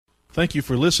Thank you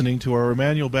for listening to our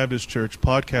Emmanuel Baptist Church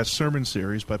podcast sermon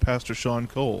series by Pastor Sean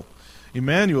Cole.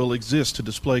 Emmanuel exists to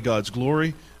display God's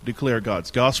glory, declare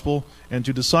God's gospel, and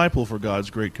to disciple for God's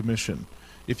Great Commission.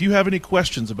 If you have any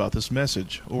questions about this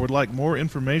message or would like more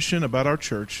information about our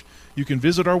church, you can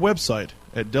visit our website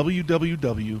at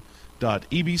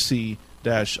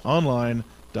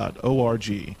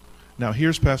www.ebc-online.org. Now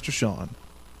here's Pastor Sean.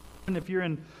 And if you're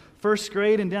in first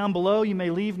grade and down below, you may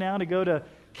leave now to go to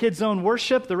Kids Zone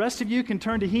Worship. The rest of you can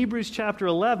turn to Hebrews chapter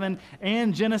 11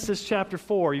 and Genesis chapter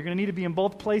 4. You're going to need to be in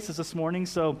both places this morning.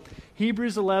 So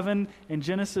Hebrews 11 and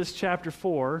Genesis chapter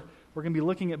 4. We're going to be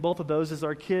looking at both of those as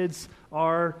our kids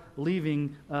are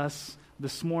leaving us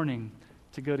this morning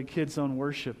to go to Kids Zone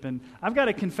Worship. And I've got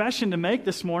a confession to make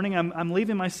this morning. I'm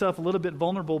leaving myself a little bit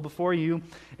vulnerable before you,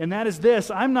 and that is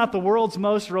this: I'm not the world's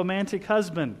most romantic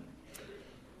husband.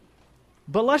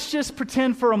 But let's just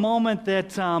pretend for a moment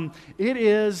that it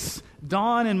is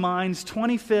Dawn and mine's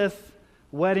 25th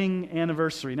wedding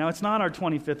anniversary. Now, it's not our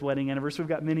 25th wedding anniversary. We've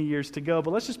got many years to go.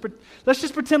 But let's just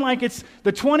pretend like it's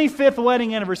the 25th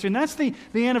wedding anniversary. And that's the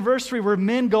anniversary where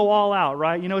men go all out,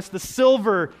 right? You know, it's the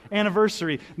silver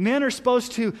anniversary. Men are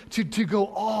supposed to go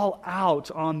all out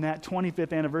on that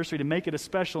 25th anniversary to make it a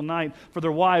special night for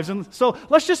their wives. And so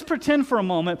let's just pretend for a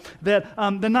moment that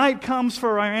the night comes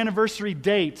for our anniversary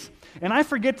date. And I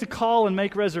forget to call and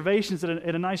make reservations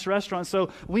at a nice restaurant, so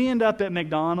we end up at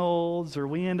McDonald's, or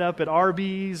we end up at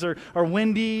Arby's, or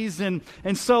Wendy's. And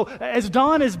so as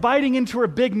Dawn is biting into her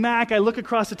Big Mac, I look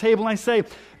across the table and I say,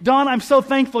 "Dawn, I'm so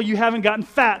thankful you haven't gotten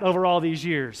fat over all these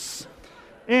years."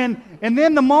 And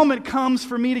then the moment comes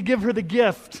for me to give her the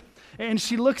gift. And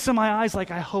she looks in my eyes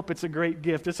like, I hope it's a great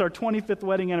gift. It's our 25th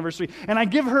wedding anniversary. And I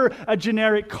give her a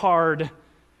generic card.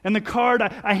 And the card,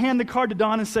 I hand the card to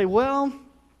Dawn and say, "Well,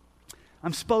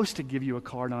 I'm supposed to give you a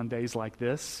card on days like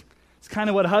this. It's kind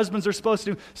of what husbands are supposed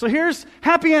to do. So here's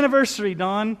happy anniversary,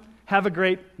 Dawn. Have a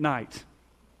great night."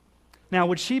 Now,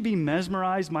 would she be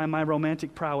mesmerized by my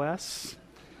romantic prowess?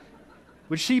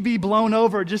 Would she be blown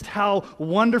over just how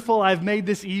wonderful I've made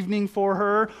this evening for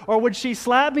her? Or would she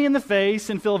slap me in the face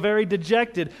and feel very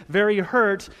dejected, very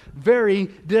hurt, very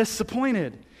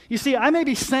disappointed? You see, I may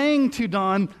be saying to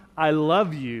Dawn, "I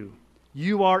love you.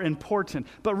 You are important."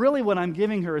 But really what I'm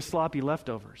giving her is sloppy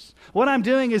leftovers. What I'm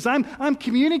doing is I'm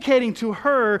communicating to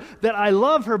her that I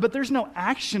love her, but there's no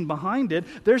action behind it.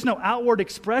 There's no outward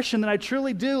expression that I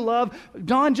truly do love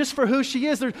Dawn just for who she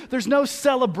is. There's no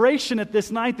celebration at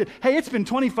this night that, hey, it's been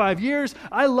 25 years.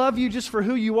 I love you just for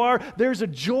who you are. There's a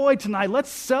joy tonight. Let's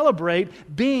celebrate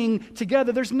being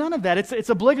together. There's none of that. It's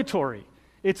obligatory.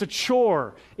 It's a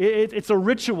chore. It's a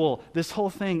ritual, this whole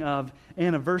thing of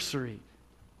anniversary.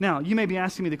 Now, you may be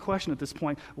asking me the question at this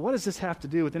point, what does this have to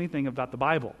do with anything about the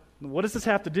Bible? What does this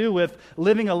have to do with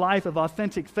living a life of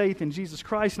authentic faith in Jesus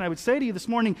Christ? And I would say to you this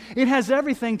morning, it has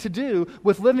everything to do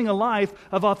with living a life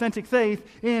of authentic faith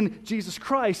in Jesus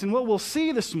Christ. And what we'll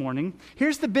see this morning,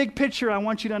 here's the big picture I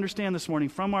want you to understand this morning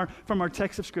from our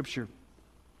text of Scripture.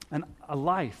 A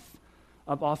life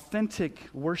of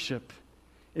authentic worship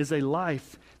is a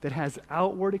life that has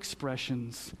outward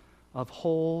expressions of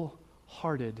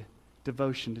wholehearted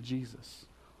devotion to Jesus.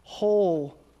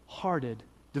 Wholehearted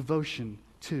devotion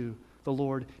to the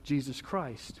Lord Jesus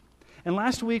Christ. And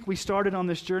last week we started on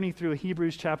this journey through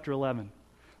Hebrews chapter 11,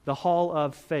 the hall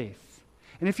of faith.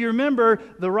 And if you remember,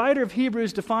 the writer of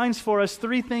Hebrews defines for us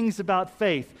three things about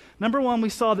faith. Number one, we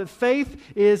saw that faith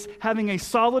is having a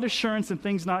solid assurance in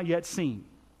things not yet seen.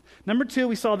 Number two,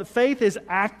 we saw that faith is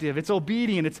active, it's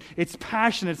obedient, it's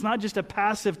passionate, it's not just a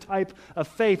passive type of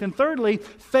faith. And thirdly,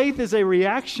 faith is a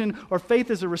reaction, or faith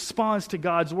is a response to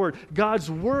God's Word. God's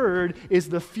Word is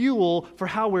the fuel for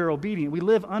how we're obedient. We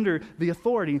live under the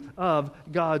authority of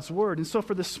God's Word. And so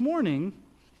for this morning,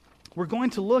 we're going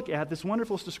to look at this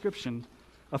wonderful description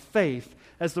of faith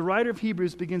as the writer of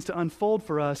Hebrews begins to unfold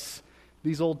for us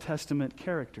these Old Testament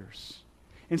characters.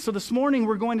 And so this morning,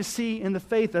 we're going to see in the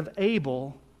faith of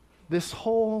Abel this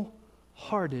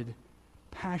wholehearted,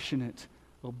 passionate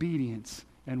obedience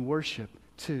and worship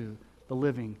to the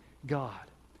living God.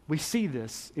 We see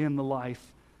this in the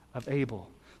life of Abel.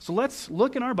 So let's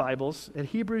look in our Bibles at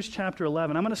Hebrews chapter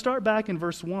 11. I'm going to start back in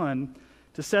verse 1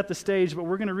 to set the stage, but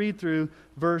we're going to read through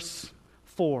verse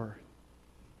 4.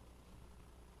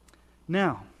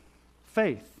 Now,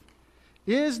 faith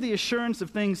is the assurance of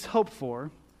things hoped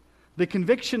for, the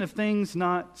conviction of things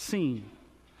not seen.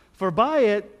 For by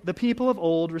it the people of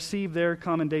old received their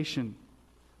commendation.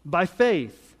 By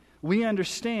faith we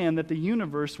understand that the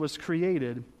universe was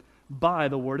created by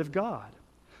the Word of God,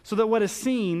 so that what is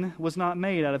seen was not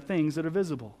made out of things that are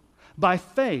visible. By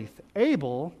faith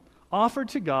Abel offered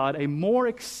to God a more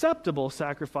acceptable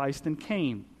sacrifice than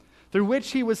Cain, through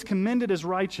which he was commended as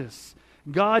righteous,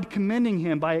 God commending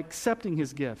him by accepting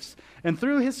his gifts. And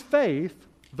through his faith,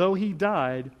 though he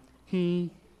died, he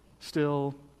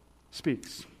still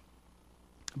speaks.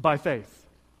 By faith.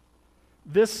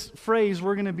 This phrase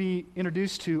we're going to be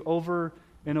introduced to over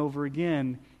and over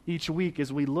again each week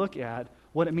as we look at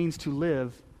what it means to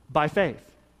live by faith.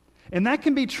 And that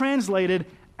can be translated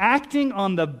acting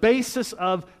on the basis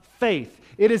of faith.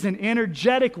 It is an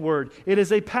energetic word. It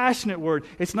is a passionate word.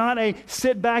 It's not a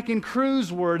sit back and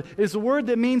cruise word. It is a word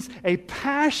that means a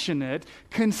passionate,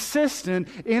 consistent,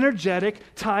 energetic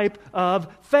type of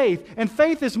faith. And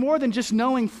faith is more than just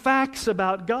knowing facts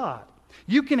about God.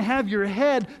 You can have your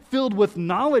head filled with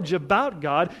knowledge about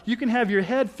God. You can have your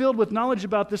head filled with knowledge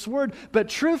about this word, but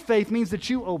true faith means that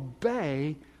you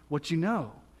obey what you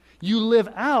know. You live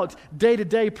out day to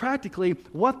day practically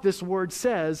what this word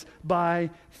says by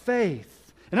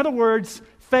faith. In other words,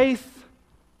 faith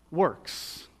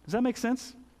works. Does that make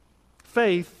sense?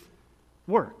 Faith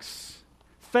works.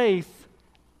 Faith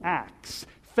acts.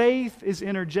 Faith is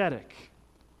energetic.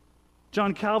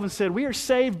 John Calvin said, "We are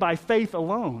saved by faith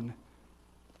alone,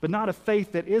 but not a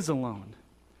faith that is alone."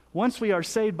 Once we are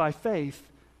saved by faith,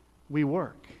 we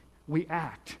work, we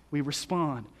act, we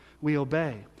respond, we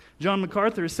obey. John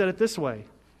MacArthur has said it this way.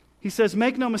 He says,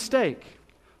 "Make no mistake,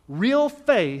 real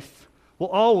faith will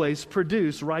always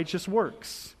produce righteous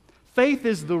works. Faith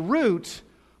is the root,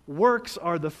 works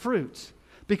are the fruit.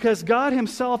 Because God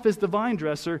himself is the vine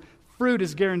dresser, fruit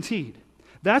is guaranteed."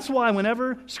 That's why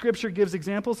whenever Scripture gives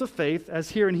examples of faith,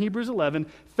 as here in Hebrews 11,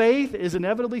 faith is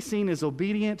inevitably seen as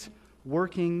obedient,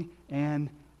 working, and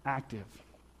active.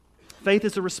 Faith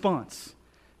is a response.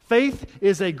 Faith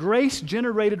is a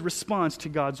grace-generated response to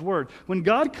God's word. When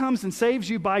God comes and saves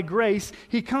you by grace,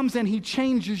 he comes and he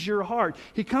changes your heart.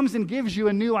 He comes and gives you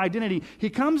a new identity. He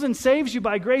comes and saves you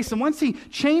by grace, and once he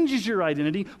changes your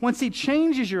identity, once he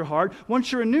changes your heart, once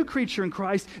you're a new creature in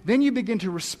Christ, then you begin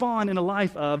to respond in a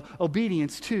life of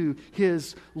obedience to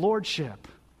his lordship.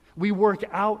 We work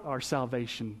out our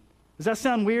salvation. Does that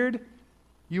sound weird?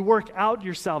 You work out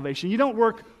your salvation. You don't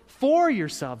work for your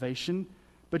salvation,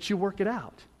 but you work it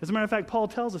out. As a matter of fact, Paul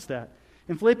tells us that.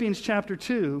 In Philippians chapter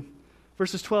 2,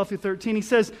 verses 12 through 13, he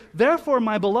says, "Therefore,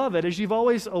 my beloved, as you've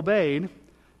always obeyed,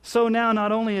 so now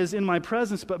not only as in my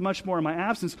presence, but much more in my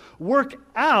absence, work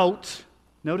out,"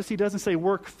 notice he doesn't say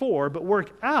work for, but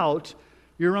work out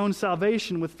your own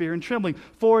salvation with fear and trembling.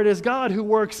 "For it is God who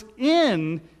works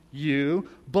in you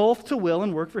both to will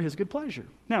and work for his good pleasure."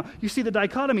 Now, you see the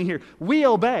dichotomy here. We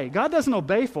obey. God doesn't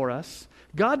obey for us.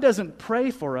 God doesn't pray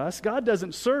for us. God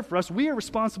doesn't serve for us. We are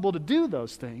responsible to do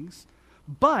those things.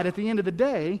 But at the end of the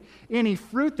day, any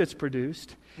fruit that's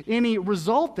produced, any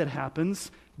result that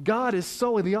happens, God is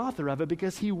solely the author of it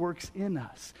because he works in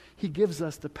us. He gives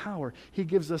us the power. He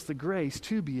gives us the grace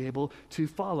to be able to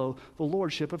follow the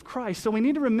lordship of Christ. So we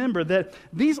need to remember that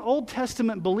these Old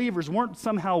Testament believers weren't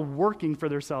somehow working for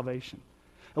their salvation.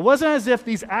 It wasn't as if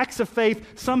these acts of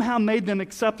faith somehow made them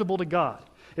acceptable to God.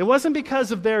 It wasn't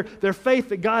because of their faith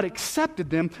that God accepted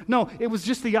them. No, it was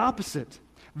just the opposite.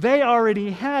 They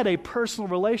already had a personal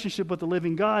relationship with the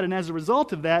living God, and as a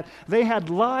result of that, they had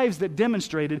lives that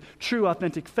demonstrated true,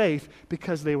 authentic faith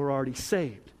because they were already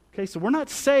saved. Okay, so we're not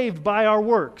saved by our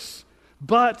works,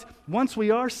 but once we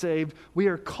are saved, we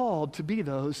are called to be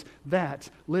those that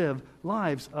live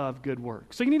lives of good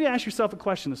work. So you need to ask yourself a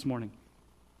question this morning.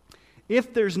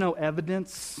 If there's no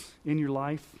evidence in your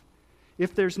life,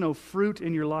 if there's no fruit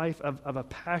in your life of a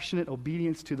passionate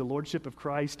obedience to the lordship of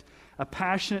Christ, a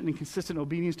passionate and consistent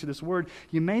obedience to this word,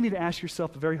 you may need to ask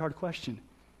yourself a very hard question.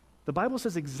 The Bible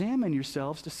says examine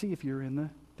yourselves to see if you're in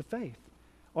the faith.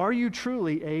 Are you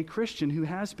truly a Christian who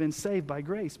has been saved by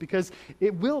grace? Because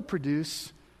it will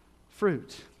produce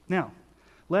fruit. Now,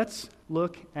 let's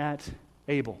look at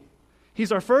Abel.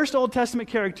 He's our first Old Testament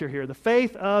character here, the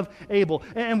faith of Abel.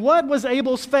 And what was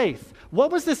Abel's faith?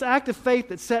 What was this act of faith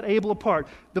that set Abel apart?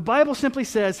 The Bible simply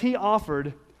says he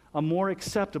offered a more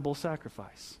acceptable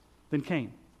sacrifice than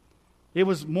Cain. It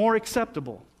was more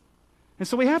acceptable. And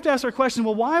so we have to ask our question,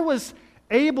 well, why was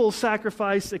Abel's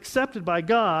sacrifice accepted by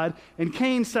God and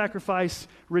Cain's sacrifice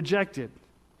rejected?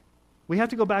 We have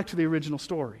to go back to the original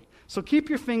story. So keep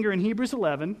your finger in Hebrews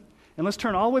 11, and let's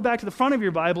turn all the way back to the front of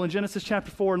your Bible in Genesis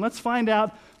chapter 4, and let's find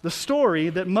out the story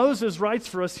that Moses writes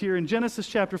for us here in Genesis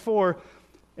chapter 4,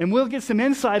 and we'll get some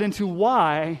insight into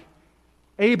why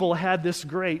Abel had this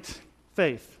great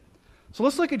faith. So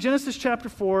let's look at Genesis chapter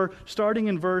 4, starting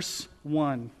in verse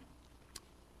 1.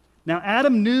 Now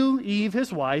Adam knew Eve,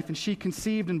 his wife, and she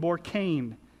conceived and bore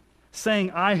Cain,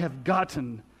 saying, I have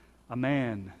gotten a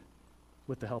man.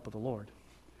 with the help of the Lord.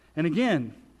 And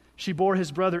again, she bore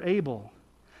his brother Abel.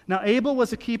 Now Abel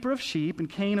was a keeper of sheep, and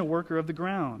Cain a worker of the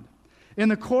ground. In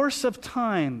the course of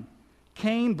time,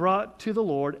 Cain brought to the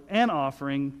Lord an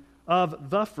offering of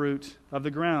the fruit of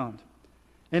the ground.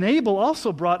 And Abel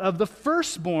also brought of the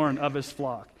firstborn of his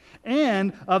flock,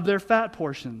 and of their fat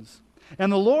portions.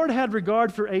 And the Lord had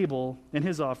regard for Abel and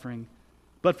his offering,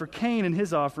 but for Cain and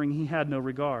his offering he had no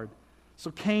regard.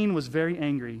 So Cain was very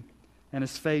angry, and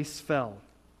his face fell.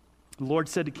 The Lord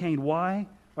said to Cain, "Why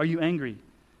are you angry?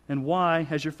 And why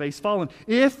has your face fallen?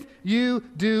 If you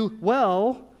do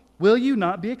well, will you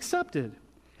not be accepted?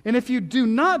 And if you do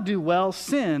not do well,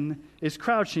 sin is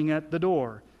crouching at the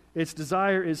door. Its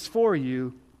desire is for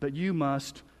you, but you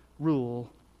must rule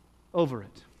over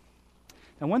it."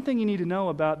 Now, one thing you need to know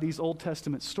about these Old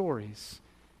Testament stories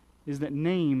is that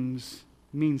names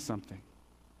mean something.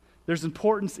 There's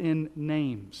importance in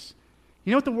names.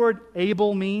 You know what the word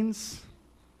Abel means?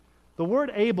 The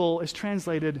word Abel is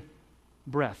translated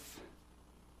breath,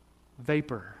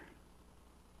 vapor.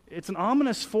 It's an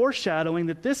ominous foreshadowing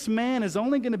that this man is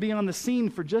only going to be on the scene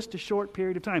for just a short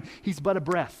period of time. He's but a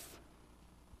breath.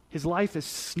 His life is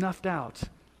snuffed out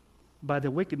by the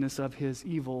wickedness of his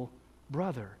evil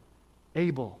brother,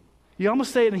 Abel. You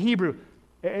almost say it in Hebrew.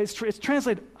 It's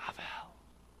translated Avel.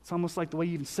 It's almost like the way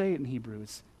you even say it in Hebrew.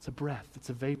 It's a breath. It's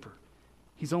a vapor.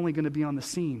 He's only going to be on the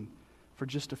scene for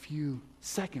just a few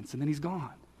seconds, and then he's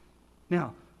gone.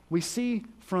 Now, we see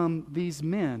from these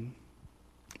men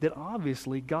that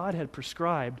obviously God had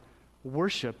prescribed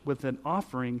worship with an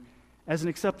offering as an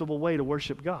acceptable way to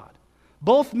worship God.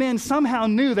 Both men somehow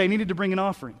knew they needed to bring an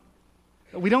offering.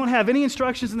 We don't have any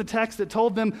instructions in the text that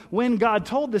told them when God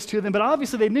told this to them, but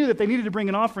obviously they knew that they needed to bring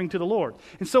an offering to the Lord.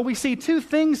 And so we see two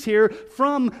things here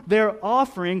from their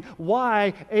offering,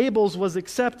 why Abel's was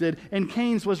accepted and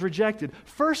Cain's was rejected.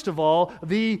 First of all,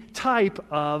 the type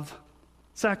of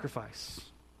sacrifice,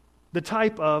 the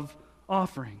type of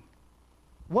offering.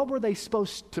 What were they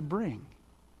supposed to bring?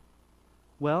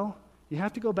 Well, you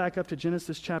have to go back up to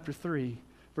Genesis chapter 3,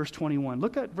 verse 21.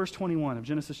 Look at verse 21 of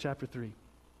Genesis chapter 3.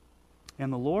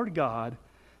 "And the Lord God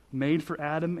made for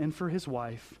Adam and for his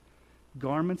wife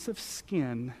garments of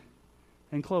skin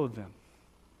and clothed them."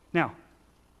 Now,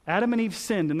 Adam and Eve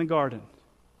sinned in the garden.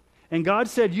 And God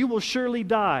said, "You will surely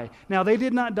die." Now, they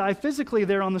did not die physically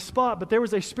there on the spot, but there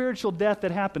was a spiritual death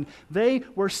that happened. They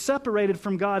were separated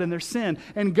from God in their sin.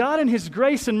 And God, in His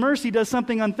grace and mercy, does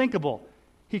something unthinkable.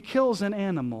 He kills an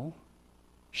animal,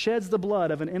 sheds the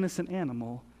blood of an innocent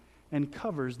animal, and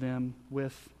covers them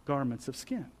with garments of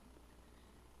skin.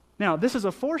 Now, this is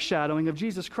a foreshadowing of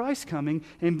Jesus Christ coming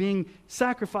and being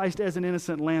sacrificed as an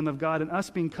innocent Lamb of God and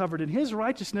us being covered in His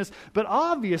righteousness. But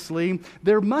obviously,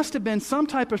 there must have been some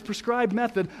type of prescribed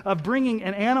method of bringing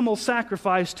an animal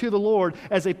sacrifice to the Lord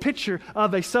as a picture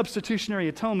of a substitutionary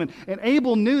atonement. And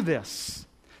Abel knew this.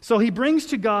 So he brings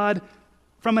to God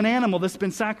from an animal that's been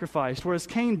sacrificed, whereas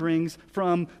Cain brings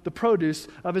from the produce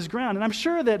of his ground. And I'm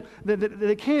sure that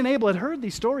Cain and Abel had heard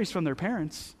these stories from their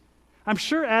parents. I'm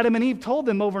sure Adam and Eve told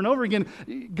them over and over again,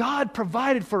 God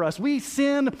provided for us. We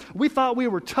sinned. We thought we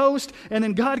were toast. And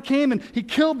then God came and He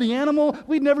killed the animal.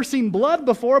 We'd never seen blood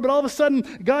before, but all of a sudden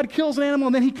God kills an animal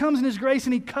and then He comes in His grace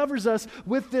and He covers us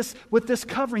with this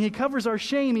covering. He covers our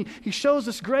shame. He shows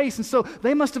us grace. And so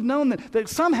they must have known that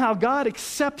somehow God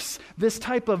accepts this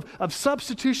type of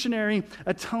substitutionary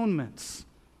atonements.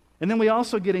 And then we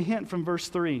also get a hint from verse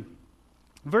 3.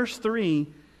 Verse 3,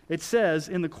 it says,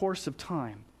 "in the course of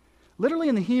time." Literally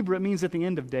in the Hebrew, it means at the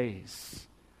end of days.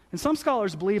 And some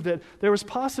scholars believe that there was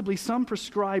possibly some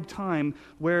prescribed time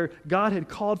where God had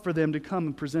called for them to come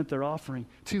and present their offering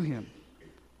to Him.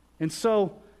 And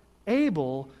so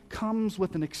Abel comes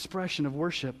with an expression of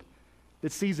worship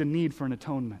that sees a need for an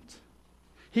atonement.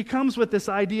 He comes with this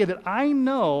idea that I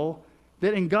know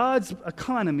that in God's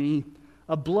economy,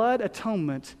 a blood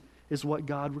atonement is what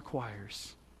God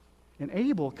requires. And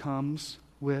Abel comes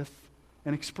with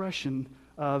an expression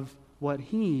of what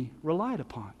he relied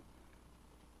upon.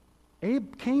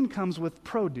 Cain comes with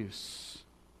produce.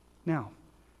 Now,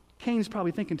 Cain's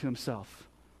probably thinking to himself,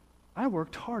 I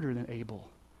worked harder than Abel.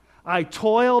 I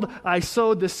toiled, I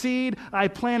sowed the seed, I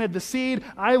planted the seed,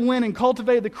 I went and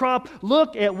cultivated the crop.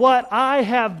 Look at what I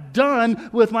have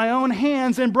done with my own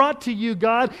hands and brought to you,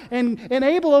 God. And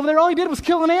Abel over there, all he did was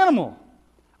kill an animal.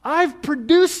 I've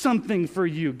produced something for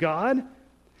you, God.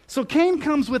 So Cain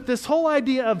comes with this whole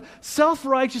idea of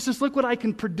self-righteousness, look what I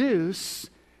can produce.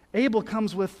 Abel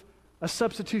comes with a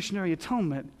substitutionary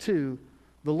atonement to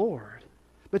the Lord.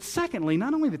 But secondly,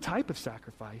 not only the type of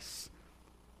sacrifice,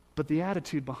 but the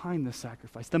attitude behind the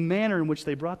sacrifice, the manner in which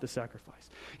they brought the sacrifice.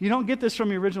 You don't get this from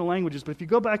the original languages, but if you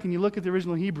go back and you look at the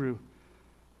original Hebrew,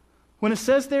 when it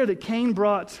says there that Cain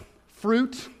brought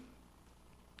fruit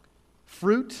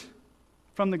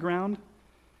from the ground,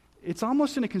 it's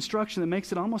almost in a construction that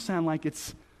makes it almost sound like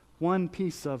it's one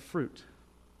piece of fruit.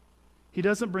 He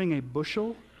doesn't bring a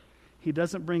bushel. He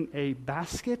doesn't bring a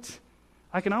basket.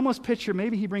 I can almost picture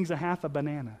maybe he brings a half a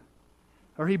banana.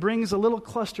 Or he brings a little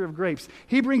cluster of grapes.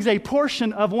 He brings a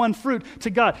portion of one fruit to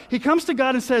God. He comes to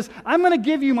God and says, I'm going to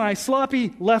give you my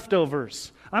sloppy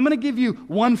leftovers. I'm going to give you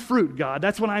one fruit, God.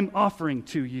 That's what I'm offering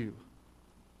to you.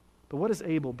 But what does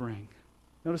Abel bring?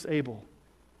 Notice Abel.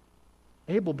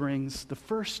 Abel brings the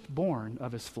firstborn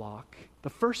of his flock, the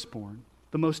firstborn,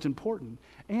 the most important,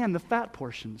 and the fat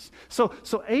portions. So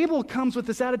Abel comes with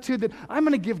this attitude that I'm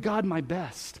going to give God my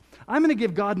best. I'm going to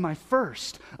give God my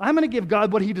first. I'm going to give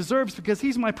God what he deserves because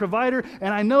he's my provider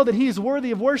and I know that he is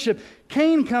worthy of worship.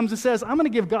 Cain comes and says, I'm going to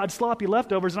give God sloppy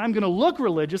leftovers and I'm going to look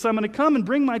religious. I'm going to come and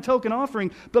bring my token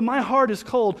offering, but my heart is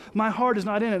cold. My heart is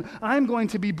not in it. I'm going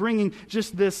to be bringing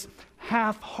just this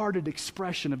half-hearted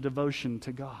expression of devotion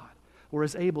to God.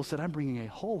 Whereas Abel said, I'm bringing a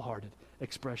wholehearted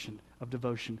expression of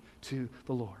devotion to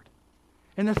the Lord.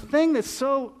 And the thing that's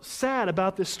so sad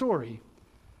about this story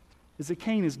is that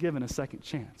Cain is given a second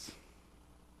chance.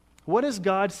 What does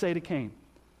God say to Cain?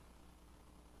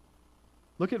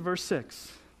 Look at verse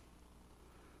 6.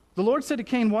 The Lord said to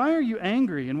Cain, why are you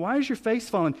angry and why is your face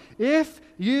fallen? If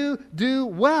you do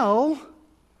well,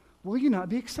 will you not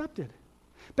be accepted?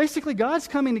 Basically, God's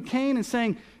coming to Cain and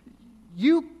saying,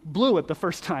 you blew it the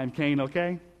first time, Cain,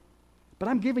 okay? But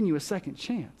I'm giving you a second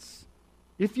chance.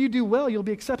 If you do well, you'll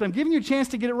be accepted. I'm giving you a chance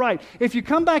to get it right. If you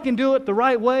come back and do it the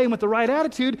right way and with the right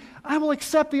attitude, I will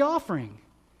accept the offering.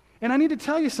 And I need to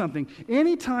tell you something.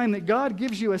 Anytime that God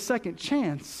gives you a second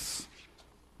chance,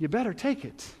 you better take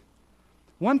it.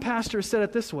 One pastor said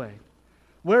it this way.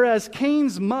 Whereas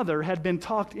Cain's mother had been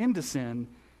talked into sin,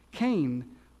 Cain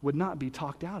would not be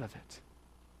talked out of it.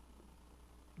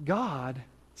 God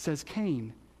says,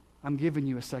 Cain, I'm giving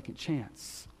you a second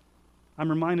chance. I'm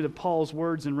reminded of Paul's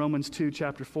words in Romans 2,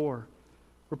 chapter 4,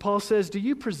 where Paul says, do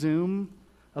you presume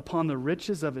upon the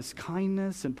riches of his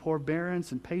kindness and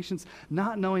forbearance and patience,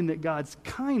 not knowing that God's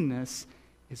kindness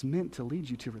is meant to lead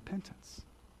you to repentance?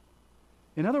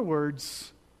 In other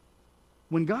words,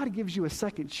 when God gives you a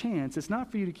second chance, it's not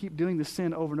for you to keep doing the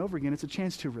sin over and over again. It's a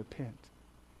chance to repent.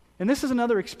 And this is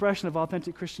another expression of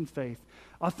authentic Christian faith.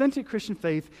 Authentic Christian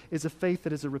faith is a faith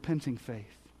that is a repenting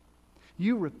faith.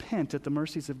 You repent at the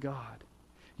mercies of God.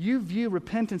 You view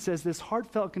repentance as this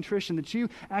heartfelt contrition that you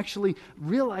actually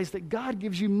realize that God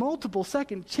gives you multiple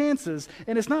second chances,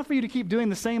 and it's not for you to keep doing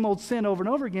the same old sin over and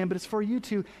over again, but it's for you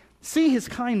to see his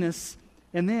kindness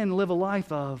and then live a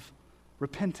life of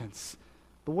repentance.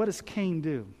 But what does Cain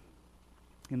do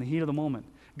in the heat of the moment?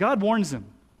 God warns him.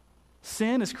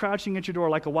 Sin is crouching at your door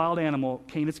like a wild animal.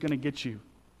 Cain, it's going to get you.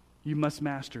 You must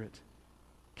master it.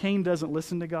 Cain doesn't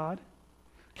listen to God.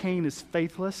 Cain is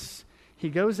faithless. He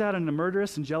goes out in a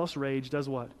murderous and jealous rage, does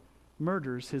what?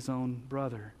 Murders his own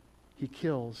brother. He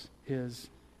kills his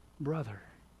brother.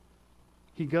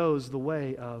 He goes the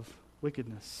way of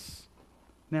wickedness.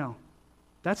 Now,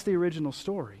 that's the original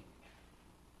story.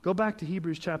 Go back to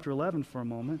Hebrews chapter 11 for a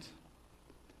moment.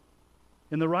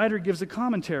 And the writer gives a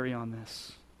commentary on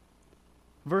this.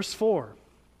 Verse 4.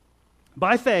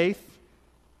 By faith,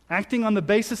 acting on the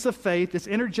basis of faith, this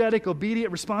energetic,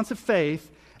 obedient, responsive faith,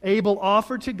 Abel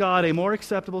offered to God a more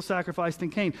acceptable sacrifice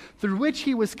than Cain, through which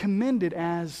he was commended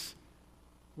as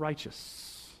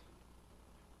righteous.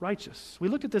 Righteous. We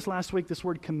looked at this last week, this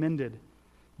word commended.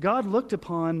 God looked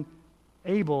upon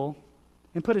Abel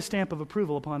and put a stamp of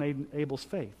approval upon Abel's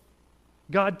faith.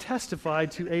 God testified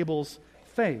to Abel's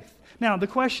faith. Now, the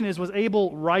question is, was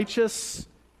Abel righteous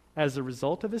as a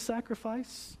result of his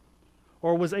sacrifice?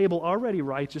 Or was Abel already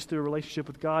righteous through a relationship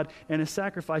with God and his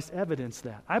sacrifice evidenced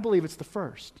that? I believe it's the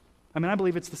first. I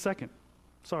believe it's the second.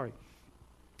 Sorry.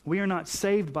 We are not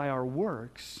saved by our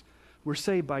works. We're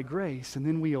saved by grace, and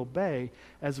then we obey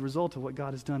as a result of what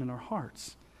God has done in our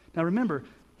hearts. Now remember,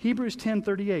 Hebrews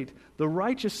 10:38, the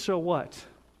righteous shall what?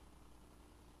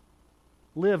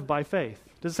 Live by faith.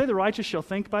 Does it say the righteous shall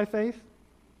think by faith?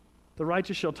 The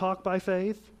righteous shall talk by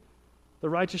faith? The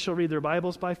righteous shall read their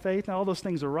Bibles by faith. Now, all those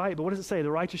things are right, but what does it say?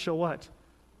 The righteous shall what?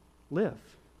 Live.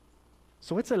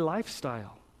 So it's a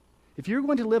lifestyle. If you're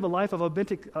going to live a life of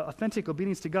authentic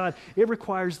obedience to God, it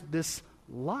requires this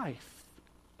life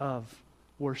of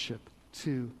worship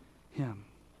to Him.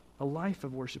 A life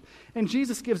of worship. And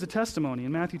Jesus gives a testimony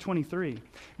in Matthew 23.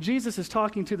 Jesus is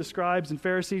talking to the scribes and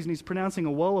Pharisees, and he's pronouncing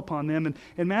a woe upon them. And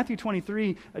in Matthew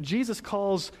 23, Jesus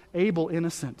calls Abel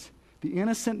innocent, the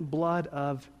innocent blood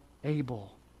of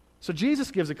Abel. So Jesus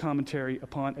gives a commentary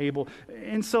upon Abel.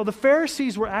 And so the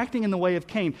Pharisees were acting in the way of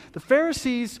Cain. The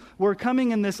Pharisees were coming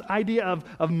in this idea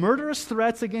of murderous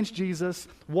threats against Jesus,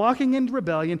 walking in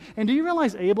rebellion. And do you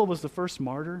realize Abel was the first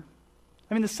martyr?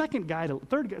 I mean, the second guy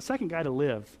to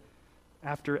live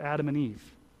after Adam and Eve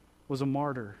was a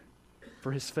martyr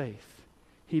for his faith.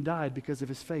 He died because of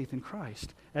his faith in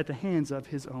Christ at the hands of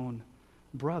his own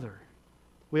brother.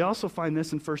 We also find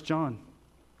this in 1 John.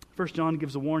 1 John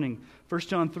gives a warning. 1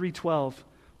 John 3:12,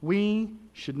 we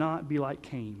should not be like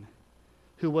Cain,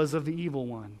 who was of the evil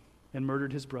one and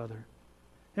murdered his brother.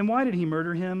 And why did he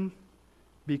murder him?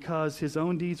 Because his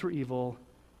own deeds were evil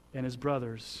and his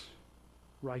brother's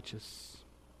righteous.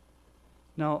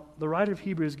 Now, the writer of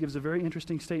Hebrews gives a very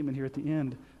interesting statement here at the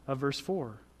end of verse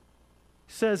 4.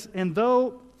 He says, and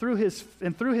through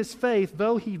his faith,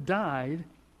 though he died,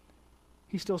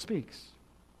 he still speaks.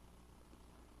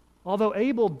 Although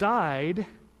Abel died,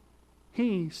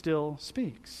 he still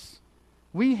speaks.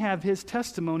 We have his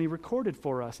testimony recorded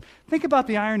for us. Think about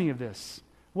the irony of this.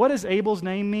 What does Abel's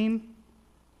name mean?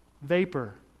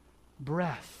 Vapor,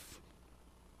 breath.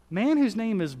 Man whose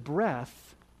name is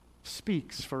breath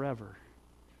speaks forever.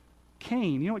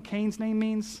 Cain, you know what Cain's name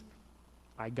means?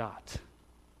 I got,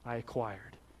 I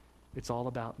acquired. It's all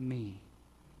about me.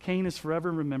 Cain is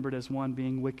forever remembered as one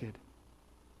being wicked.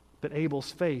 But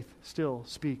Abel's faith still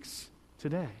speaks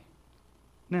today.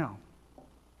 Now,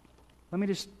 let me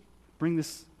just bring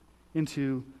this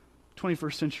into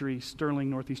 21st century Sterling,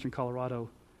 northeastern Colorado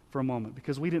for a moment,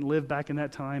 because we didn't live back in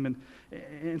that time.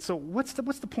 And so what's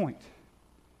the point?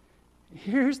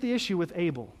 Here's the issue with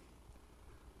Abel.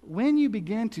 When you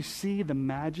begin to see the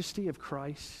majesty of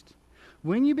Christ,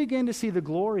 when you begin to see the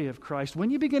glory of Christ, when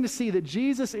you begin to see that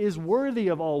Jesus is worthy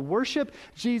of all worship,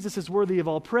 Jesus is worthy of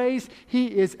all praise, he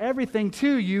is everything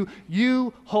to you,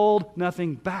 you hold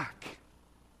nothing back.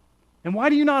 And why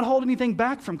do you not hold anything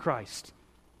back from Christ?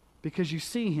 Because you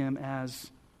see him as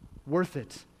worth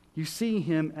it. You see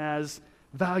him as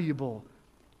valuable.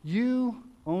 You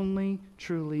only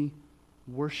truly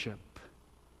worship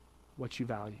what you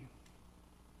value.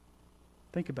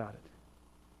 Think about it.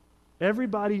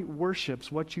 Everybody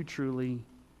worships what you truly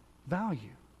value.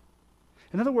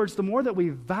 In other words, the more that we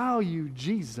value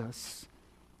Jesus,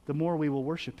 the more we will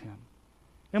worship him.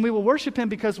 And we will worship him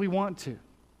because we want to.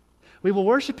 We will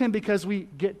worship him because we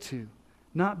get to,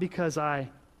 not because I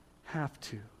have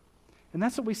to. And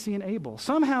that's what we see in Abel.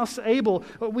 Somehow Abel,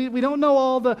 we don't know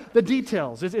all the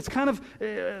details. It's kind of,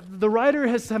 the writer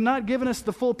have not given us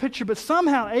the full picture, but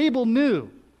somehow Abel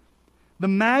knew the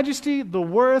majesty, the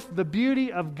worth, the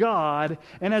beauty of God,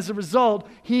 and as a result,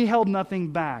 he held nothing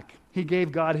back. He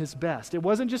gave God his best. It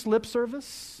wasn't just lip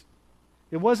service.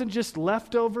 It wasn't just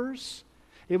leftovers.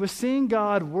 It was seeing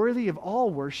God worthy of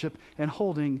all worship and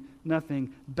holding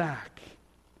nothing back.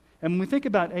 And when we think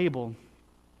about Abel,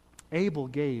 Abel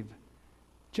gave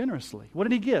generously. What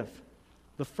did he give?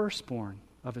 The firstborn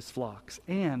of his flocks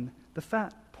and the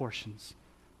fat portions.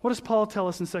 What does Paul tell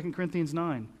us in 2 Corinthians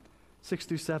 9, 6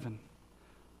 through 7?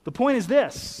 The point is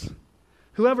this: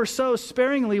 whoever sows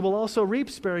sparingly will also reap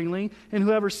sparingly, and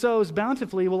whoever sows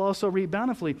bountifully will also reap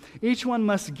bountifully. Each one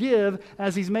must give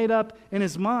as he's made up in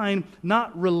his mind,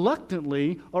 not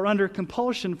reluctantly or under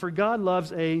compulsion, for God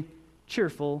loves a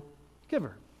cheerful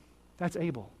giver. That's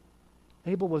Abel.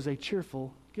 Abel was a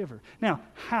cheerful giver. Now,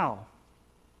 how?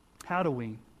 How do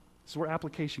we? This is where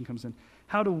application comes in.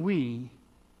 How do we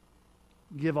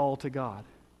give all to God?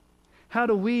 How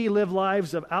do we live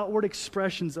lives of outward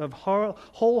expressions of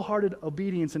wholehearted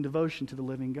obedience and devotion to the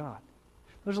living God?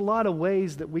 There's a lot of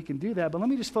ways that we can do that, but let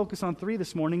me just focus on 3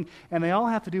 this morning, and they all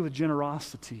have to do with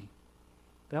generosity.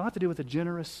 They all have to do with a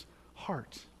generous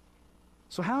heart.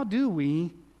 So how do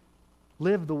we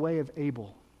live the way of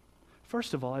Abel?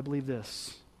 First of all, I believe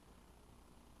this: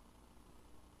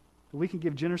 that we can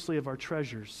give generously of our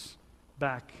treasures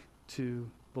back to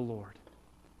the Lord.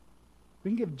 We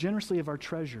can give generously of our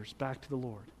treasures back to the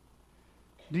Lord.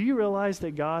 Do you realize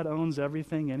that God owns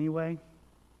everything anyway?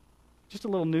 Just a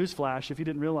little news flash, if you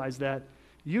didn't realize that,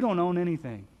 you don't own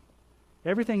anything.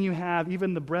 Everything you have,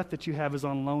 even the breath that you have, is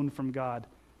on loan from God,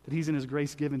 that he's in his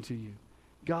grace given to you.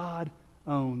 God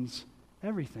owns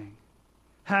everything.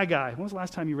 Haggai, when was the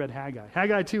last time you read Haggai?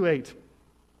 Haggai 2:8.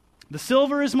 The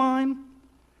silver is mine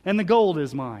and the gold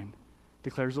is mine,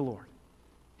 declares the Lord.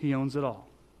 He owns it all.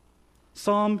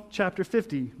 Psalm chapter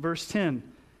 50, verse 10.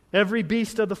 Every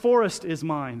beast of the forest is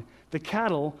mine. the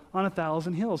cattle on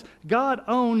 1,000 hills. God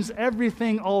owns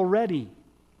everything already.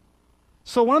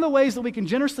 So one of the ways that we can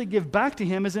generously give back to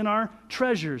him is in our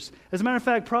treasures. As a matter of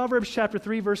fact, Proverbs chapter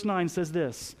 3, verse 9 says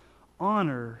this,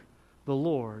 honor the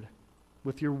Lord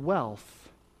with your wealth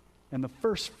and the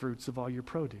first fruits of all your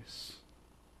produce.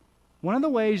 One of the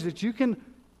ways that you can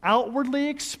outwardly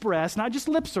express, not just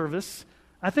lip service,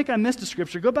 I think I missed a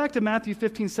scripture. Go back to Matthew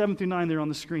 15, 7 through 9 there on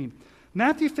the screen.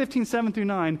 Matthew 15, 7 through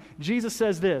 9, Jesus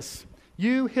says this,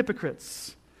 you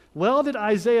hypocrites, well did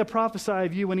Isaiah prophesy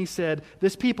of you when he said,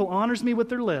 this people honors me with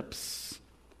their lips,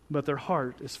 but their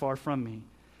heart is far from me.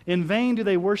 In vain do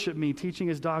they worship me, teaching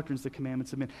his doctrines, the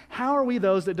commandments of men. How are we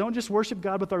those that don't just worship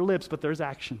God with our lips, but there's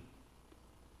action?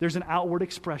 There's an outward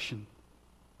expression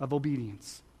of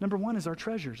obedience. Number one is our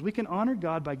treasures. We can honor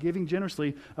God by giving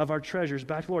generously of our treasures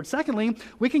back to the Lord. Secondly,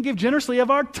 we can give generously of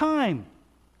our time.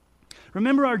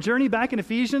 Remember our journey back in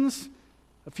Ephesians?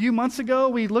 A few months ago,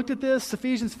 we looked at this,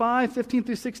 Ephesians 5, 15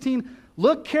 through 16.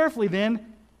 Look carefully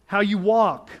then how you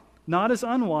walk, not as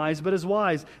unwise, but as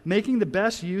wise, making the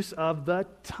best use of the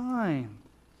time,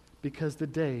 because the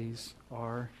days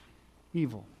are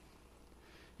evil.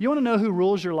 You want to know who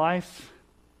rules your life?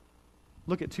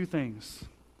 Look at two things,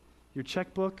 your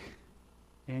checkbook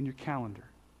and your calendar.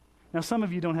 Now, some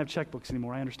of you don't have checkbooks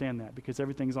anymore. I understand that because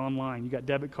everything's online. You got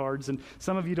debit cards, and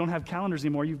some of you don't have calendars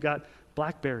anymore. You've got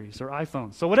BlackBerries or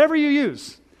iPhones. So whatever you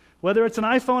use, whether it's an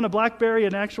iPhone, a BlackBerry,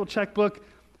 an actual checkbook,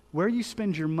 where you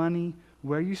spend your money,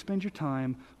 where you spend your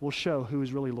time will show who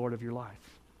is really Lord of your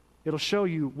life. It'll show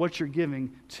you what you're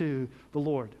giving to the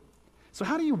Lord. So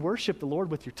how do you worship the Lord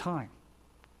with your time?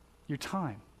 Your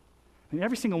time. I mean,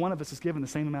 every single one of us is given the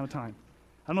same amount of time.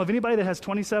 I don't know of anybody that has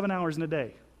 27 hours in a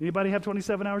day. Anybody have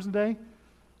 27 hours in a day?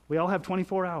 We all have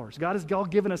 24 hours. God has all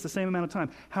given us the same amount of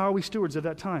time. How are we stewards of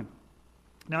that time?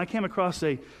 Now, I came across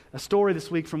a story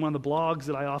this week from one of the blogs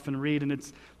that I often read, and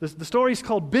it's the story is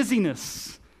called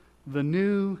Busyness, the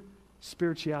New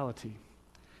Spirituality.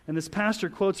 And this pastor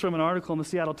quotes from an article in the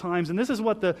Seattle Times, and this is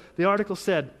what the article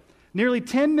said. Nearly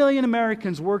 10 million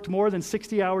Americans worked more than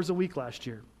 60 hours a week last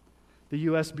year, the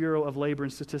U.S. Bureau of Labor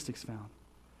and Statistics found.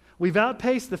 We've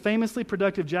outpaced the famously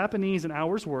productive Japanese in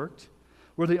hours worked.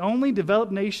 We're the only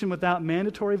developed nation without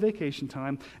mandatory vacation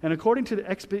time. And according to the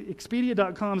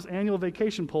Expedia.com's annual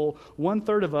vacation poll,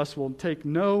 1/3 of us will take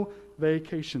no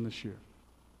vacation this year.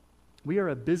 We are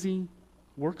a busy,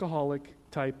 workaholic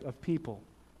type of people.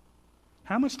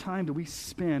 How much time do we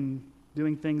spend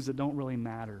doing things that don't really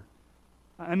matter?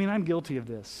 I mean, I'm guilty of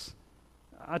this.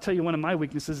 I'll tell you, one of my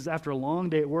weaknesses is after a long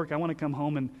day at work, I want to come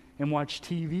home and watch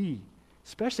TV.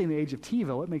 Especially in the age of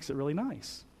TiVo, it makes it really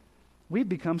nice. We've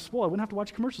become spoiled. We don't have to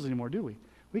watch commercials anymore, do we?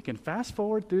 We can fast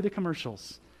forward through the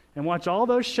commercials and watch all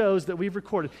those shows that we've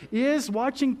recorded. Is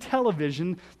watching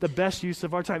television the best use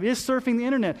of our time? Is surfing the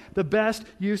internet the best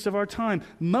use of our time?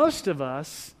 Most of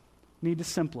us need to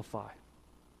simplify,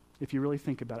 if you really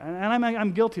think about it. And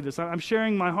I'm guilty of this. I'm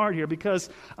sharing my heart here because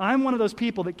I'm one of those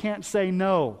people that can't say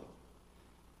no.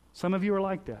 Some of you are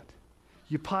like that.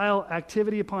 You pile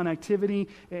activity upon activity,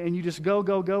 and you just go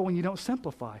when you don't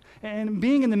simplify. And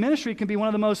being in the ministry can be one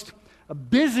of the most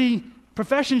busy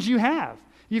professions you have.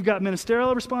 You've got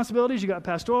ministerial responsibilities, you've got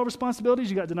pastoral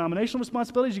responsibilities, you've got denominational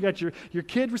responsibilities, you've got your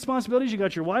kid responsibilities, you've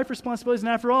got your wife responsibilities, and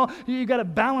after all, you've got to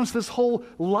balance this whole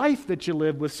life that you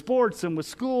live with sports and with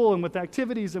school and with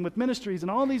activities and with ministries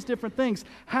and all these different things.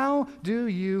 How do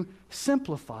you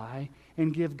simplify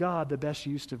and give God the best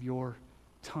use of your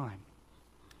time?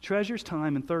 Treasures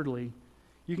time, and thirdly,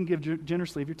 you can give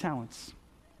generously of your talents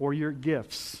or your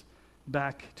gifts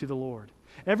back to the Lord.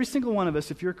 Every single one of us,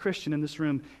 if you're a Christian in this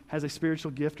room, has a spiritual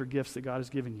gift or gifts that God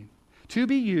has given you to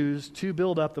be used to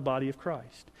build up the body of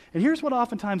Christ. And here's what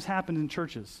oftentimes happens in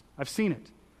churches. I've seen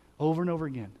it over and over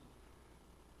again.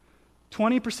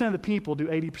 20% of the people do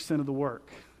 80% of the work.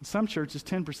 In some churches,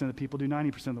 10% of the people do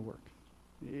 90% of the work.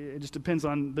 It just depends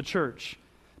on the church.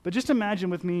 But just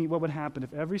imagine with me what would happen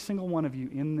if every single one of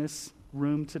you in this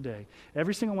room today,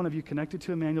 every single one of you connected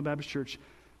to Emmanuel Baptist Church,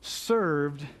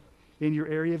 served in your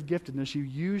area of giftedness. You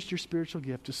used your spiritual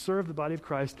gift to serve the body of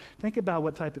Christ. Think about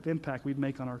what type of impact we'd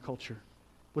make on our culture,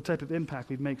 what type of impact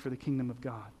we'd make for the kingdom of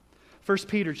God. 1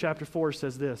 Peter chapter 4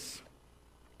 says this,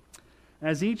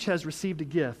 as each has received a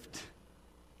gift,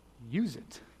 use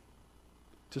it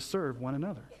to serve one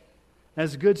another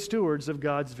as good stewards of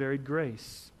God's varied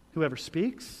grace. Whoever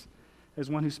speaks, as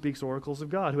one who speaks oracles of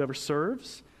God. Whoever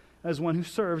serves, as one who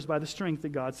serves by the strength that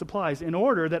God supplies, in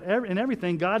order that in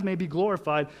everything God may be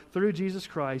glorified through Jesus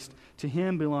Christ. To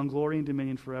him belong glory and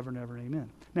dominion forever and ever. Amen.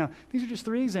 Now, these are just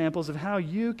 3 examples of how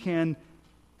you can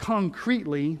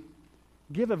concretely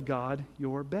Give of God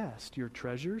your best, your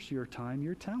treasures, your time,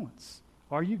 your talents.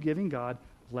 Are you giving God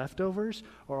leftovers,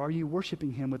 or are you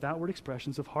worshiping Him with outward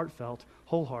expressions of heartfelt,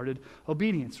 wholehearted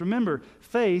obedience? Remember,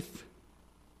 faith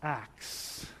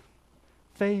acts.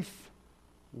 Faith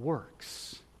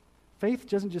works. Faith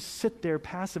doesn't just sit there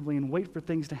passively and wait for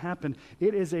things to happen.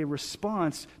 It is a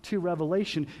response to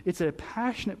revelation. It's a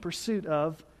passionate pursuit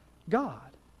of God.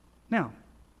 Now,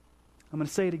 I'm going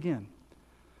to say it again.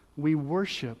 We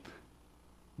worship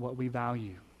what we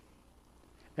value.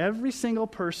 Every single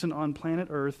person on planet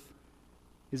Earth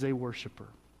is a worshiper.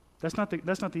 That's not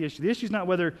the issue. The issue is not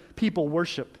whether people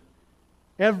worship.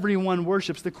 Everyone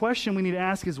worships. The question we need to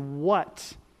ask is,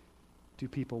 what do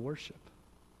people worship?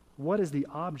 What is the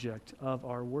object of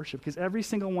our worship? Because every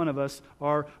single one of us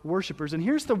are worshipers. And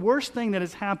here's the worst thing that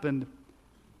has happened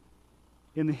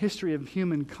in the history of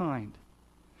humankind.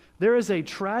 There is a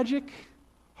tragic,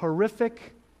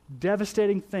 horrific,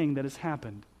 devastating thing that has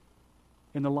happened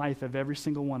in the life of every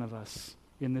single one of us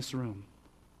in this room.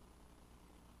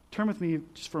 Turn with me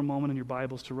just for a moment in your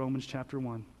Bibles to Romans chapter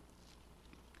 1.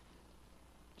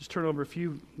 Just turn over a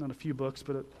few books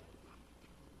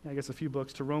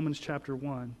to Romans chapter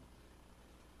 1.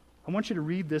 I want you to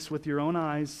read this with your own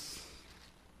eyes,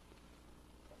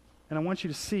 and I want you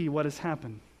to see what has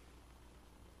happened.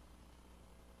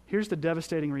 Here's the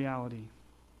devastating reality.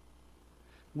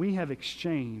 We have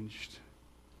exchanged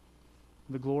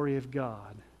the glory of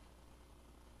God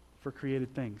for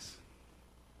created things.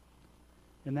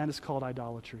 And that is called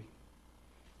idolatry.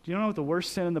 Do you know what the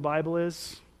worst sin in the Bible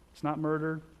is? It's not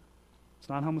murder. It's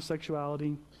not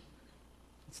homosexuality.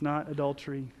 It's not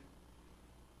adultery.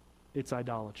 It's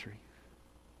idolatry.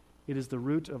 It is the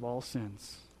root of all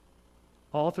sins.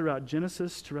 All throughout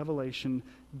Genesis to Revelation,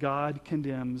 God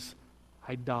condemns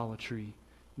idolatry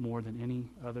more than any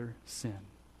other sin.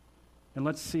 And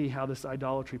let's see how this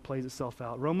idolatry plays itself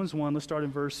out. Romans 1, let's start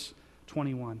in verse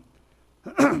 21.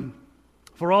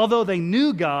 For although they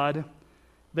knew God,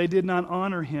 they did not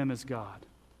honor Him as God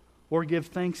or give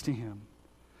thanks to Him.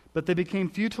 But they became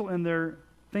futile in their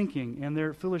thinking, and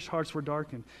their foolish hearts were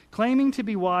darkened. Claiming to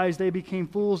be wise, they became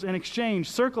fools and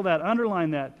exchanged, circle that,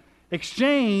 underline that,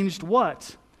 exchanged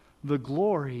what? The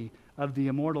glory of the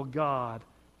immortal God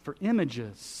for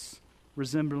images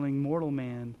resembling mortal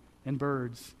man and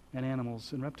birds and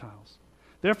animals and reptiles.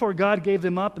 Therefore God gave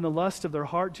them up in the lust of their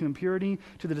heart to impurity,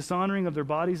 to the dishonoring of their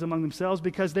bodies among themselves,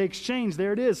 because they exchanged,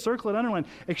 there it is, circle it, underline,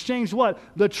 exchanged what?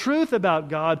 The truth about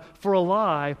God for a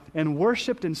lie, and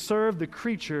worshipped and served the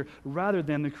creature rather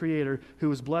than the Creator,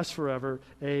 who is blessed forever.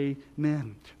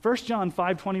 Amen. 1 John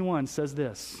 5:21 says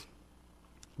this,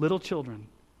 little children,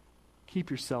 keep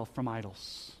yourself from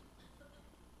idols.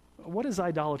 What is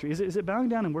idolatry? Is it bowing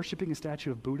down and worshiping a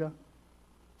statue of Buddha?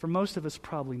 For most of us,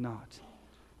 probably not.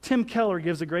 Tim Keller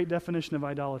gives a great definition of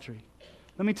idolatry.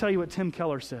 Let me tell you what Tim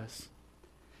Keller says.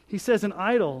 He says an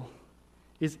idol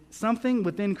is something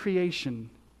within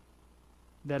creation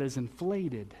that is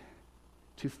inflated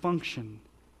to function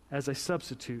as a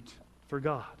substitute for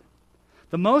God.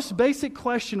 The most basic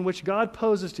question which God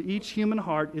poses to each human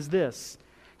heart is this: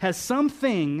 has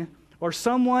something or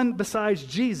someone besides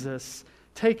Jesus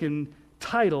taken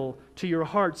title to your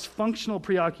heart's functional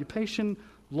preoccupation,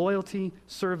 loyalty,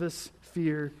 service,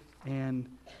 fear, and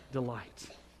delight?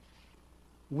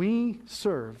 We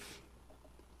serve,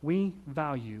 we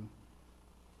value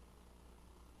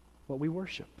what we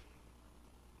worship.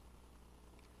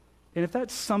 And if that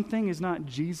something is not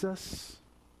Jesus,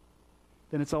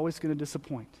 then it's always going to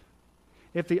disappoint.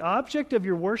 If the object of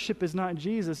your worship is not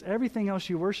Jesus, everything else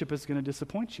you worship is going to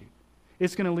disappoint you.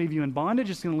 It's going to leave you in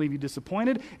bondage. It's going to leave you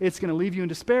disappointed. It's going to leave you in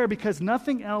despair, because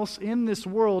nothing else in this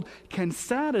world can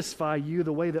satisfy you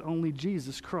the way that only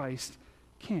Jesus Christ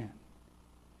can.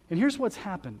 And here's what's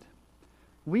happened.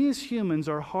 We as humans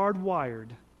are hardwired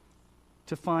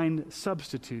to find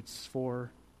substitutes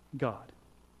for God.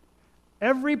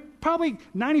 Probably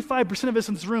 95% of us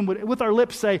in this room would, with our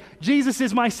lips, say, Jesus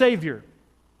is my Savior.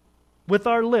 With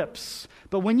our lips.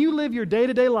 But when you live your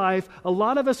day-to-day life, a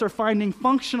lot of us are finding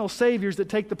functional saviors that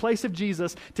take the place of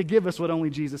Jesus to give us what only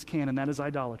Jesus can, and that is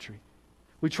idolatry.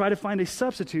 We try to find a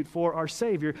substitute for our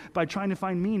Savior by trying to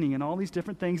find meaning in all these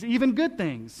different things, even good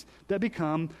things, that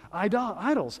become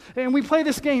idols. And we play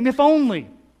this game, if only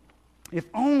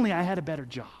I had a better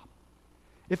job.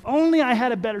 If only I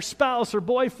had a better spouse or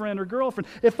boyfriend or girlfriend.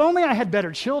 If only I had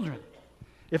better children.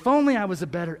 If only I was a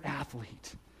better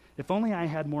athlete. If only I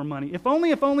had more money. If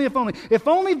only. If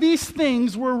only these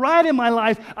things were right in my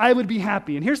life, I would be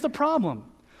happy. And here's the problem.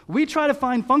 We try to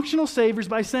find functional saviors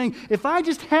by saying, if I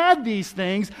just had these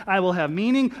things, I will have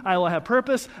meaning, I will have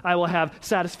purpose, I will have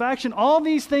satisfaction. All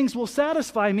these things will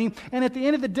satisfy me, and at the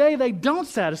end of the day, they don't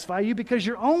satisfy you because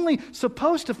you're only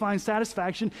supposed to find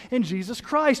satisfaction in Jesus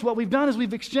Christ. What we've done is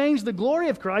we've exchanged the glory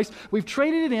of Christ, we've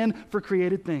traded it in for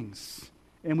created things.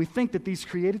 And we think that these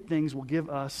created things will give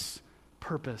us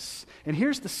purpose. And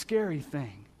here's the scary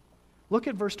thing. Look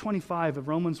at verse 25 of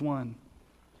Romans 1.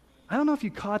 I don't know if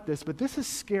you caught this, but this is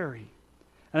scary.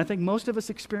 And I think most of us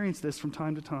experience this from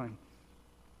time to time.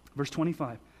 Verse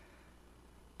 25.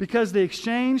 Because they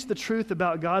exchanged the truth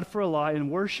about God for a lie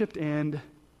and worshiped and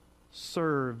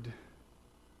served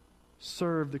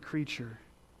the creature.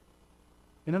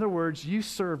 In other words, you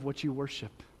serve what you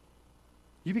worship.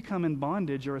 You become in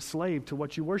bondage or a slave to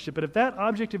what you worship. But if that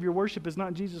object of your worship is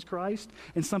not Jesus Christ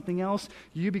and something else,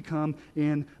 you become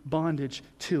in bondage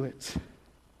to it.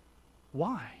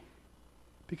 Why?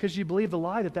 Because you believe the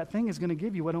lie that that thing is going to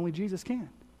give you what only Jesus can.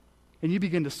 And you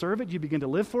begin to serve it, you begin to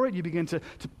live for it, you begin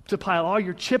to pile all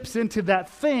your chips into that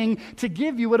thing to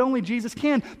give you what only Jesus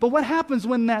can. But what happens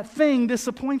when that thing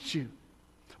disappoints you?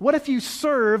 What if you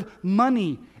serve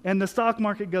money and the stock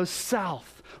market goes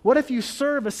south? What if you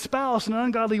serve a spouse in an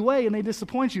ungodly way and they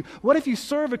disappoint you? What if you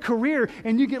serve a career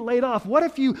and you get laid off? What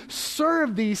if you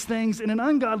serve these things in an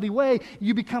ungodly way?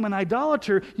 You become an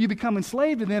idolater, you become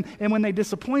enslaved to them, and when they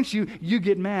disappoint you, you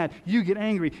get mad, you get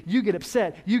angry, you get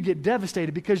upset, you get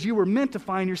devastated because you were meant to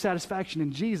find your satisfaction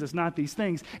in Jesus, not these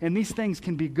things. And these things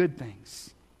can be good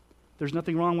things. There's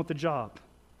nothing wrong with the job.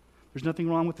 There's nothing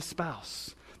wrong with the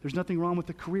spouse. There's nothing wrong with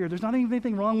the career. There's not even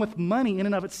anything wrong with money in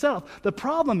and of itself. The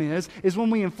problem is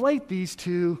when we inflate these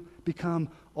to become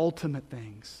ultimate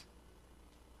things.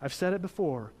 I've said it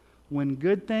before. When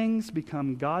good things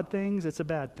become God things, it's a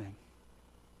bad thing.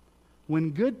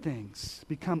 When good things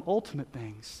become ultimate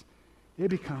things, it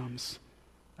becomes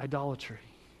idolatry.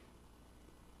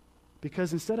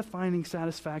 Because instead of finding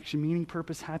satisfaction, meaning,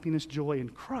 purpose, happiness, joy in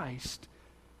Christ,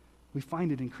 we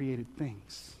find it in created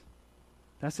things.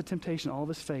 That's the temptation all of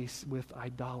us face with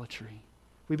idolatry.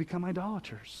 We become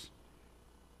idolaters.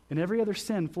 And every other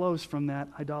sin flows from that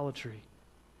idolatry.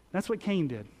 That's what Cain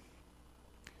did.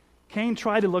 Cain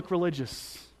tried to look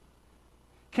religious.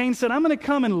 Cain said, I'm going to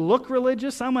come and look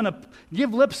religious. I'm going to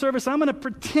give lip service. I'm going to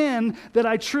pretend that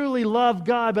I truly love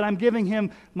God, but I'm giving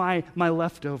him my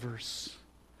leftovers.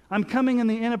 I'm coming in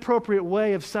the inappropriate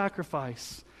way of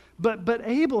sacrifice. But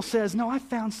Abel says, no, I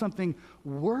found something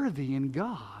worthy in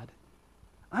God.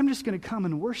 I'm just going to come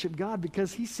and worship God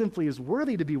because he simply is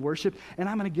worthy to be worshiped, and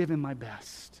I'm going to give him my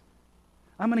best.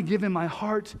 I'm going to give him my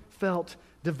heartfelt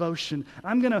devotion.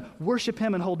 I'm going to worship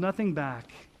him and hold nothing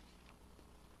back.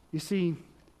 You see,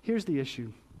 here's the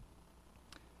issue.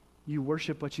 You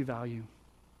worship what you value,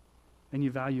 and you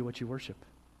value what you worship.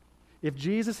 If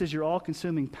Jesus is your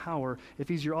all-consuming power, if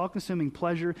he's your all-consuming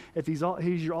pleasure, if he's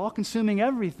your all-consuming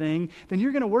everything, then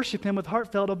you're going to worship him with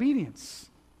heartfelt obedience.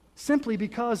 Simply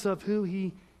because of who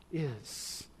he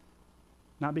is.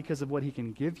 Not because of what he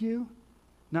can give you.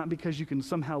 Not because you can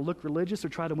somehow look religious or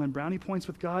try to win brownie points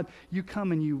with God. You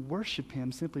come and you worship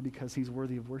him simply because he's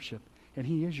worthy of worship. And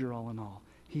he is your all in all.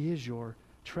 He is your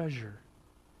treasure.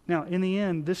 Now, in the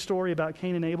end, this story about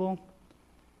Cain and Abel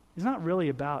is not really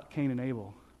about Cain and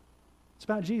Abel. It's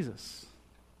about Jesus.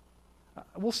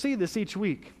 We'll see this each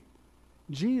week.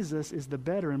 Jesus is the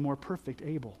better and more perfect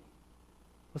Abel.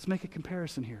 Let's make a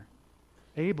comparison here.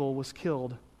 Abel was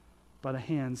killed by the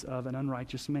hands of an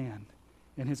unrighteous man,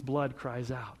 and his blood cries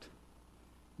out.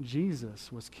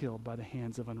 Jesus was killed by the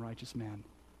hands of unrighteous man,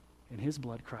 and his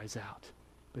blood cries out.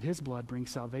 But his blood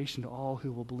brings salvation to all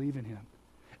who will believe in him.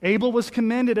 Abel was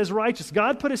commended as righteous.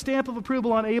 God put a stamp of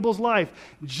approval on Abel's life.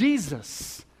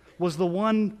 Jesus was the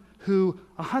one who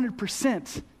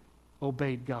 100%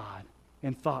 obeyed God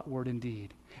in thought, word, and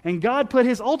deed. And God put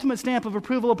his ultimate stamp of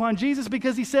approval upon Jesus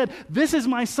because he said, this is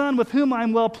my son with whom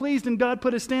I'm well pleased. And God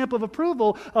put a stamp of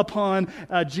approval upon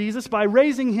Jesus by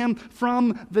raising him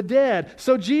from the dead.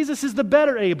 So Jesus is the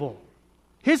better Abel.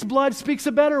 His blood speaks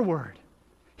a better word.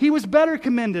 He was better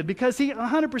commended because he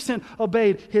 100%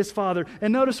 obeyed his father.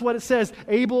 And notice what it says,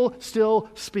 Abel still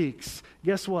speaks.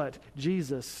 Guess what?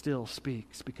 Jesus still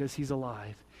speaks because he's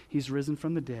alive. He's risen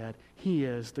from the dead. He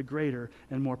is the greater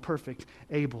and more perfect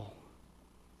Abel.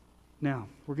 Now,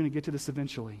 we're going to get to this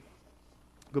eventually.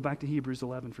 Go back to Hebrews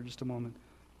 11 for just a moment.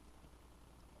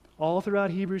 All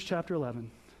throughout Hebrews chapter 11,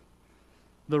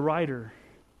 the writer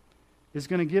is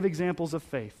going to give examples of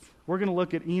faith. We're going to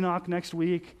look at Enoch next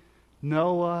week,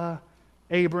 Noah,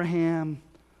 Abraham,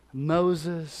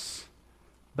 Moses,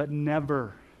 but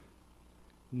never,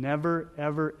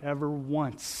 ever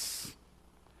once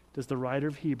does the writer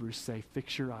of Hebrews say,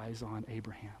 fix your eyes on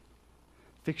Abraham.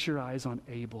 Fix your eyes on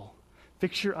Abel.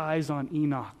 Fix your eyes on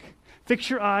Enoch. Fix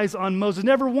your eyes on Moses.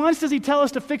 Never once does he tell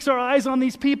us to fix our eyes on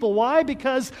these people. Why?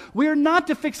 Because we're not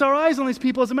to fix our eyes on these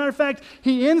people. As a matter of fact,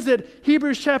 he ends it,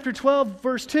 Hebrews chapter 12,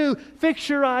 verse 2, fix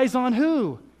your eyes on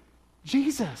who?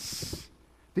 Jesus,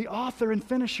 the author and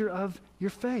finisher of your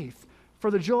faith. For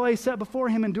the joy set before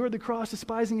him endured the cross,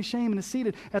 despising his shame, and is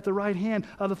seated at the right hand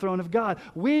of the throne of God.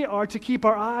 We are to keep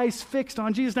our eyes fixed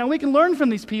on Jesus. Now, we can learn from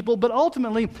these people, but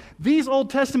ultimately, these Old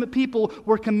Testament people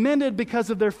were commended because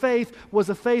of their faith, was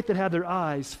a faith that had their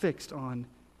eyes fixed on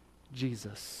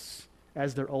Jesus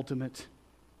as their ultimate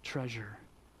treasure.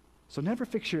 So never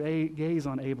fix your gaze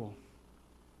on Abel.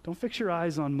 Don't fix your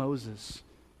eyes on Moses.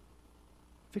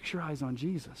 Fix your eyes on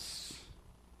Jesus.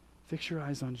 Fix your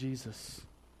eyes on Jesus.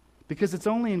 Because it's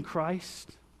only in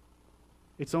Christ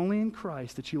that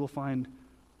you will find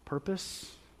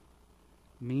purpose,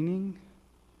 meaning,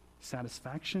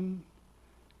 satisfaction,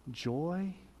 joy,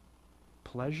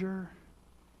 pleasure,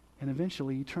 and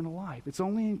eventually eternal life. It's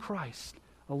only in Christ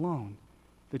alone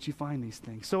that you find these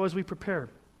things. So as we prepare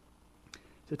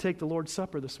to take the Lord's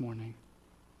Supper this morning,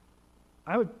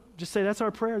 I would just say that's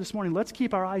our prayer this morning. Let's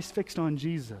keep our eyes fixed on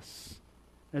Jesus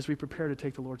as we prepare to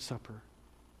take the Lord's Supper.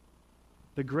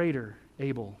 The greater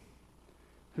Abel,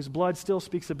 whose blood still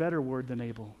speaks a better word than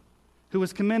Abel, who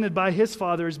was commended by his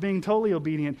father as being totally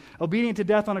obedient to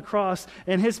death on a cross,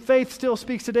 and his faith still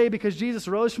speaks today because Jesus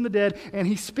rose from the dead, and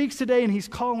he speaks today, and he's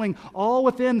calling all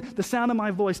within the sound of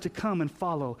my voice to come and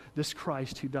follow this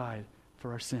Christ who died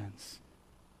for our sins.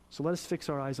 So let us fix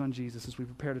our eyes on Jesus as we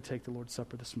prepare to take the Lord's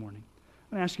Supper this morning.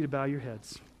 I'm going to ask you to bow your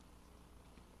heads.